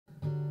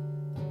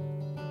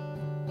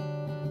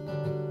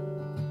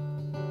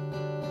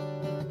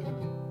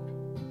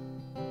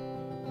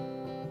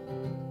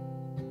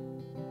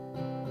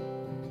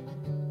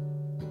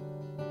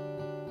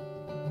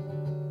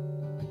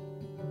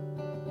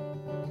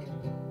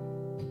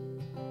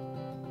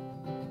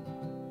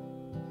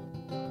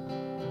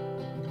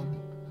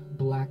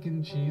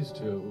Blackened cheese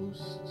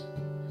toast.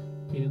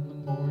 In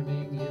the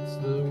morning, it's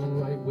the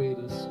right way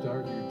to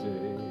start your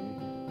day.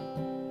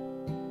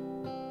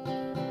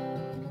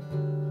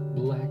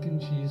 Blackened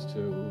cheese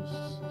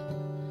toast.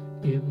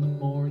 In the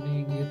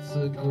morning, it's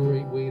a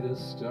great way to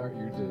start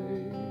your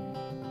day.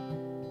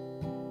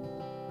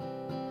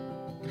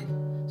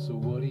 So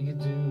what do you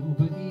do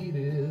but eat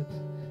it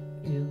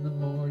in the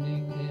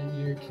morning,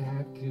 and your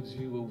cat gives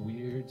you a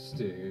weird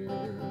stare?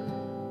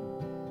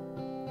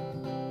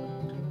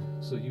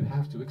 So you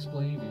have to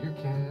explain to your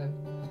cat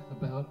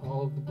about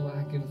all of the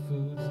blackened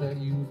foods that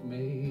you've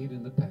made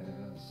in the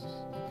past.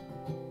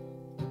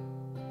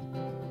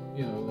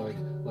 You know,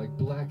 like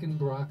blackened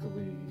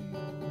broccoli.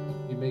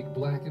 You make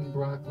blackened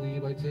broccoli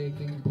by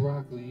taking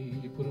broccoli,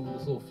 you put them in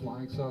this little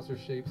flying saucer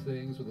shaped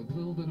things with a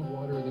little bit of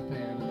water in the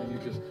pan, and then you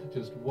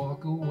just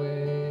walk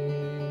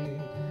away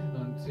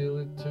until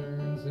it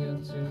turns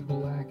into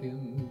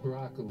blackened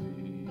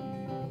broccoli.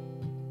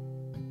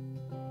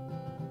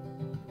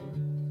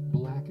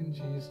 Blackened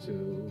cheese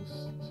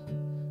toast.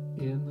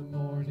 In the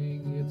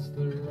morning, it's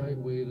the right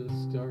way to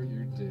start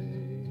your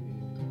day.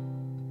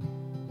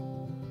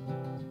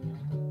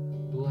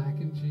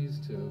 Blackened cheese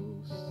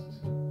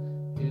toast.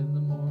 In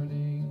the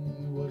morning,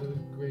 what a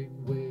great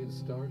way to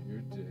start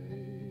your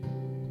day.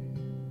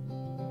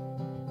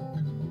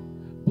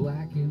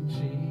 Blackened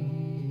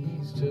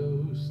cheese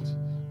toast.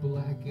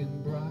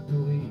 Blackened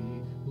broccoli.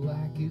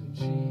 Blackened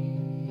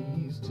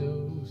cheese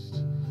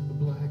toast.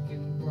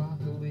 Blackened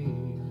broccoli.